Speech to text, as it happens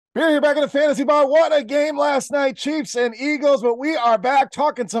Beer here back in the fantasy bar. What a game last night, Chiefs and Eagles, but we are back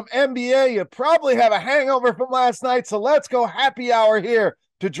talking some NBA. You probably have a hangover from last night, so let's go happy hour here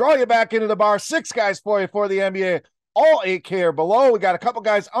to draw you back into the bar. 6 guys for you for the NBA, all 8K or below. We got a couple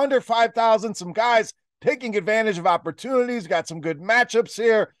guys under 5,000, some guys taking advantage of opportunities. We got some good matchups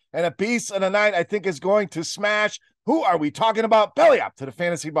here, and a beast of the night I think is going to smash. Who are we talking about? Belly up to the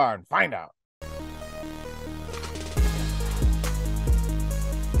fantasy bar and find out.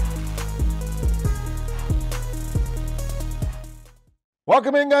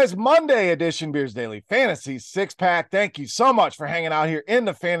 Welcome in, guys. Monday edition Beers Daily Fantasy 6-pack. Thank you so much for hanging out here in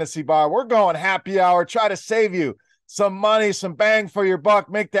the fantasy bar. We're going happy hour. Try to save you some money, some bang for your buck.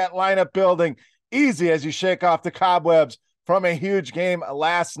 Make that lineup building easy as you shake off the cobwebs from a huge game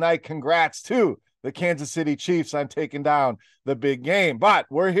last night. Congrats to the Kansas City Chiefs on taking down the big game. But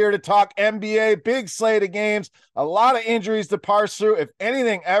we're here to talk NBA, big slate of games, a lot of injuries to parse through. If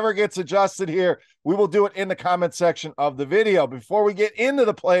anything ever gets adjusted here, we will do it in the comment section of the video. Before we get into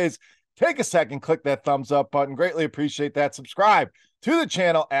the plays, take a second, click that thumbs up button. Greatly appreciate that. Subscribe to the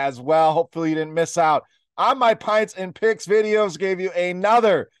channel as well. Hopefully you didn't miss out on my pints and picks videos. Gave you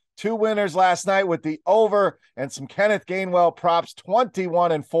another 2 winners last night with the over and some Kenneth Gainwell props,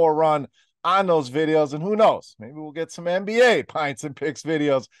 21-4 run on those videos. And who knows, maybe we'll get some NBA pints and picks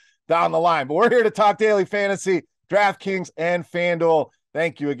videos down the line. But we're here to talk daily fantasy, DraftKings and FanDuel.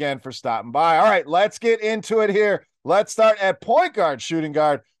 Thank you again for stopping by. All right, let's get into it here. Let's start at point guard, shooting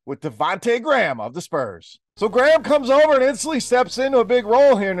guard with Devontae Graham of the Spurs. So Graham comes over and instantly steps into a big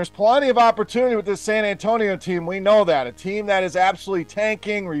role here, and there's plenty of opportunity with this San Antonio team. We know that. A team that is absolutely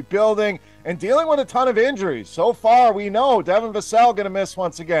tanking, rebuilding, and dealing with a ton of injuries. So far, we know Devin Vassell going to miss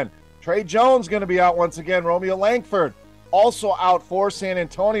once again. Trey Jones going to be out once again. Romeo Langford also out for San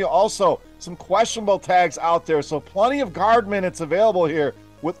Antonio. Also, some questionable tags out there. So plenty of guard minutes available here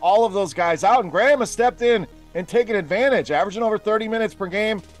with all of those guys out. And Graham has stepped in and taken advantage, averaging over 30 minutes per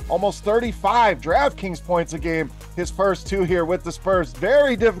game, almost 35 DraftKings points a game, his first 2 here with the Spurs.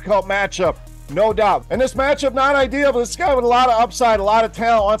 Very difficult matchup, no doubt. And this matchup, not ideal, but this guy with a lot of upside, a lot of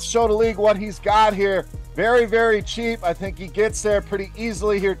talent, wants to show the league what he's got here. Very, very cheap. I think he gets there pretty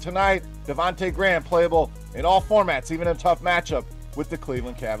easily here tonight. Devontae Graham playable in all formats, even in a tough matchup with the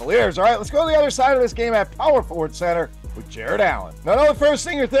Cleveland Cavaliers. All right, let's go to the other side of this game at power forward center with Jared Allen. Now, I know the first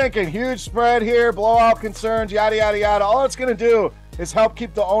thing you're thinking, huge spread here, blowout concerns, yada, yada, yada. All it's going to do is help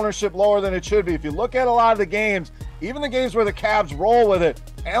keep the ownership lower than it should be. If you look at a lot of the games, even the games where the Cavs roll with it,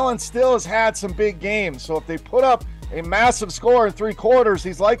 Allen still has had some big games. So if they put up a massive score in 3 quarters,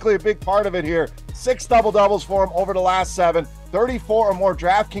 he's likely a big part of it here. 6 double-doubles for him over the last 7, 34 or more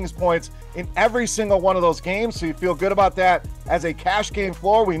DraftKings points in every single one of those games. So you feel good about that as a cash game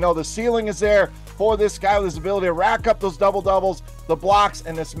floor. We know the ceiling is there for this guy with his ability to rack up those double-doubles, the blocks,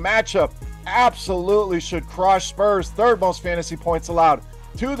 and this matchup absolutely should crush Spurs. 3rd most fantasy points allowed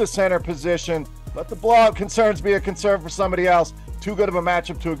to the center position. Let the blowout concerns be a concern for somebody else. Too good of a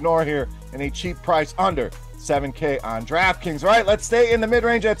matchup to ignore here, and a cheap price under 7K on DraftKings. All right, let's stay in the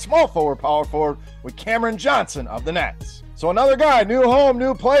mid-range at small forward, power forward with Cameron Johnson of the Nets. So another guy, new home,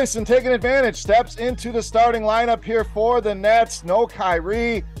 new place, and taking advantage, steps into the starting lineup here for the Nets. No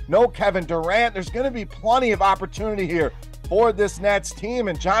Kyrie, no Kevin Durant. There's going to be plenty of opportunity here for this Nets team,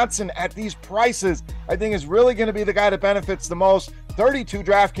 and Johnson at these prices, I think, is really going to be the guy that benefits the most. 32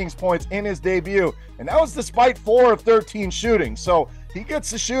 DraftKings points in his debut, and that was despite 4 of 13 shooting. So he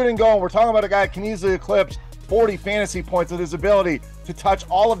gets the shooting going. We're talking about a guy that can easily eclipse 40 fantasy points with his ability to touch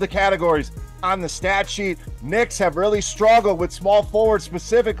all of the categories on the stat sheet. Knicks have really struggled with small forward,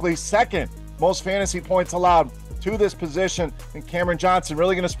 specifically 2nd most fantasy points allowed to this position, and Cameron Johnson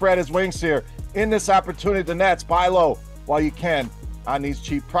really going to spread his wings here in this opportunity. The Nets, buy low while you can on these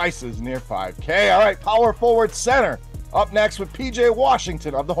cheap prices near 5K. All right, power forward center up next with PJ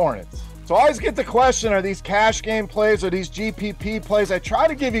Washington of the Hornets. So I always get the question, are these cash game plays or these GPP plays? I try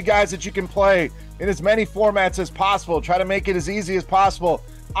to give you guys that you can play in as many formats as possible, try to make it as easy as possible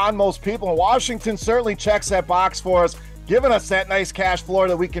on most people. And Washington certainly checks that box for us, giving us that nice cash floor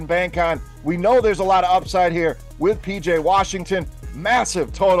that we can bank on. We know there's a lot of upside here with PJ Washington.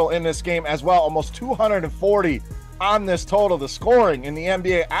 Massive total in this game as well, almost 240 on this total. The scoring in the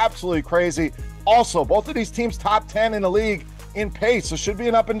NBA, absolutely crazy. Also, both of these teams top 10 in the league in pace, so should be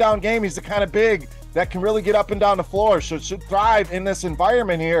an up and down game. He's the kind of big that can really get up and down the floor, so should thrive in this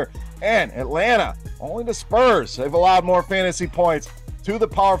environment here. And Atlanta, only the Spurs, they've allowed more fantasy points to the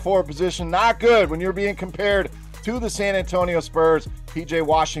power forward position. Not good when you're being compared to the San Antonio Spurs. PJ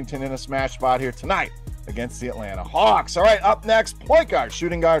Washington in a smash spot here tonight against the Atlanta Hawks. All right, up next, point guard,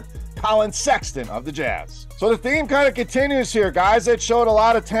 shooting guard, Colin Sexton of the Jazz. So the theme kind of continues here. Guys that showed a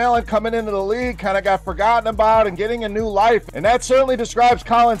lot of talent coming into the league kind of got forgotten about and getting a new life. And that certainly describes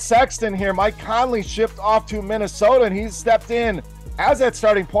Colin Sexton here. Mike Conley shipped off to Minnesota, and he's stepped in as that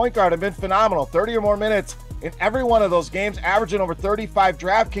starting point guard and been phenomenal. 30 or more minutes in every one of those games, averaging over 35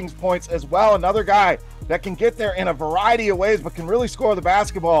 DraftKings points as well. Another guy that can get there in a variety of ways, but can really score the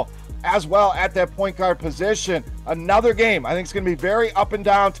basketball as well at that point guard position. Another game I think is going to be very up and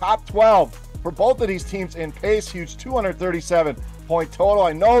down, top 12 for both of these teams in pace. Huge 237 point total.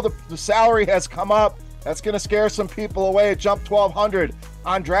 I know the salary has come up. That's going to scare some people away. It jumped 1,200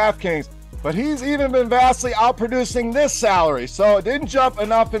 on DraftKings, but he's even been vastly outproducing this salary. So it didn't jump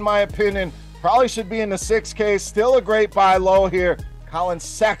enough in my opinion. Probably should be in the 6K. Still a great buy low here. Colin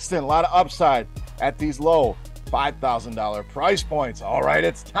Sexton, a lot of upside at these low $5,000 price points. All right,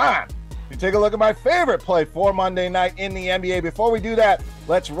 it's time to take a look at my favorite play for Monday night in the NBA. Before we do that,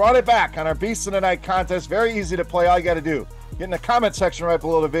 let's run it back on our Beast of the Night contest. Very easy to play. All you got to do, get in the comment section right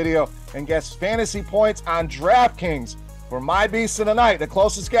below the video and guess fantasy points on DraftKings for my Beast of the Night. The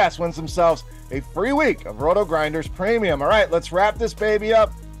closest guess wins themselves a free week of RotoGrinders Premium. All right, let's wrap this baby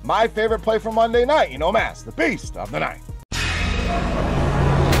up. My favorite play for Monday night, you know, Mass, the Beast of the Night.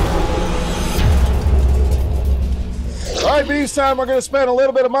 All right, Beast time. We're going to spend a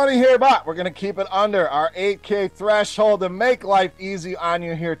little bit of money here, but we're going to keep it under our 8K threshold to make life easy on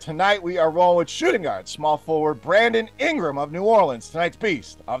you here tonight. We are rolling with shooting guard, small forward Brandon Ingram of New Orleans, tonight's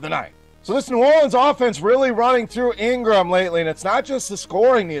Beast of the Night. So this New Orleans offense really running through Ingram lately, and it's not just the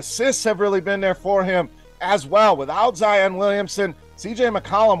scoring. The assists have really been there for him as well. Without Zion Williamson, CJ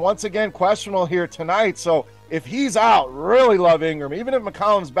McCollum once again questionable here tonight. So if he's out, really love Ingram. Even if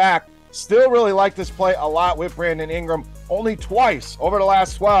McCollum's back, still really like this play a lot with Brandon Ingram. Only twice over the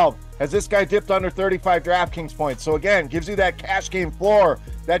last 12 has this guy dipped under 35 DraftKings points. So again, gives you that cash game floor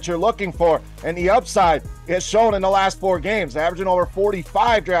that you're looking for. And the upside is shown in the last 4 games, averaging over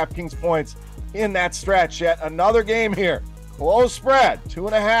 45 DraftKings points in that stretch. Yet another game here. Close spread,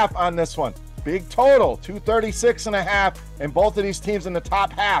 2.5 on this one. Big total, 236.5. And both of these teams in the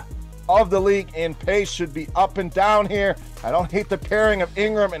top half of the league in pace. Should be up and down here. I don't hate the pairing of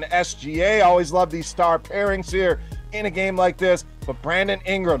Ingram and SGA. Always love these star pairings here in a game like this. But Brandon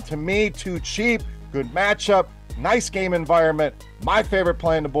Ingram, to me, too cheap. Good matchup, nice game environment. My favorite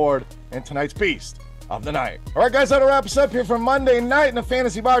play on the board and tonight's Beast of the Night. All right, guys, that'll wrap us up here for Monday night in the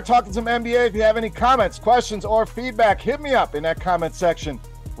Fantasy Bar, talking some NBA. If you have any comments, questions, or feedback, hit me up in that comment section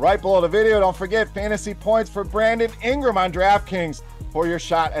right below the video. Don't forget fantasy points for Brandon Ingram on DraftKings for your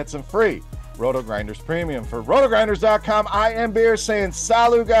shot at some free RotoGrinders Premium. For RotoGrinders.com, I am Beer saying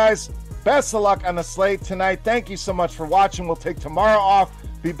salut, guys. Best of luck on the slate tonight. Thank you so much for watching. We'll take tomorrow off.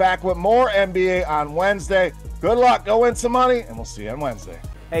 Be back with more NBA on Wednesday. Good luck. Go win some money, and we'll see you on Wednesday.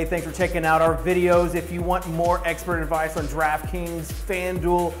 Hey, thanks for checking out our videos. If you want more expert advice on DraftKings,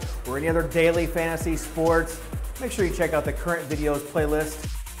 FanDuel, or any other daily fantasy sports, make sure you check out the current videos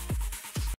playlist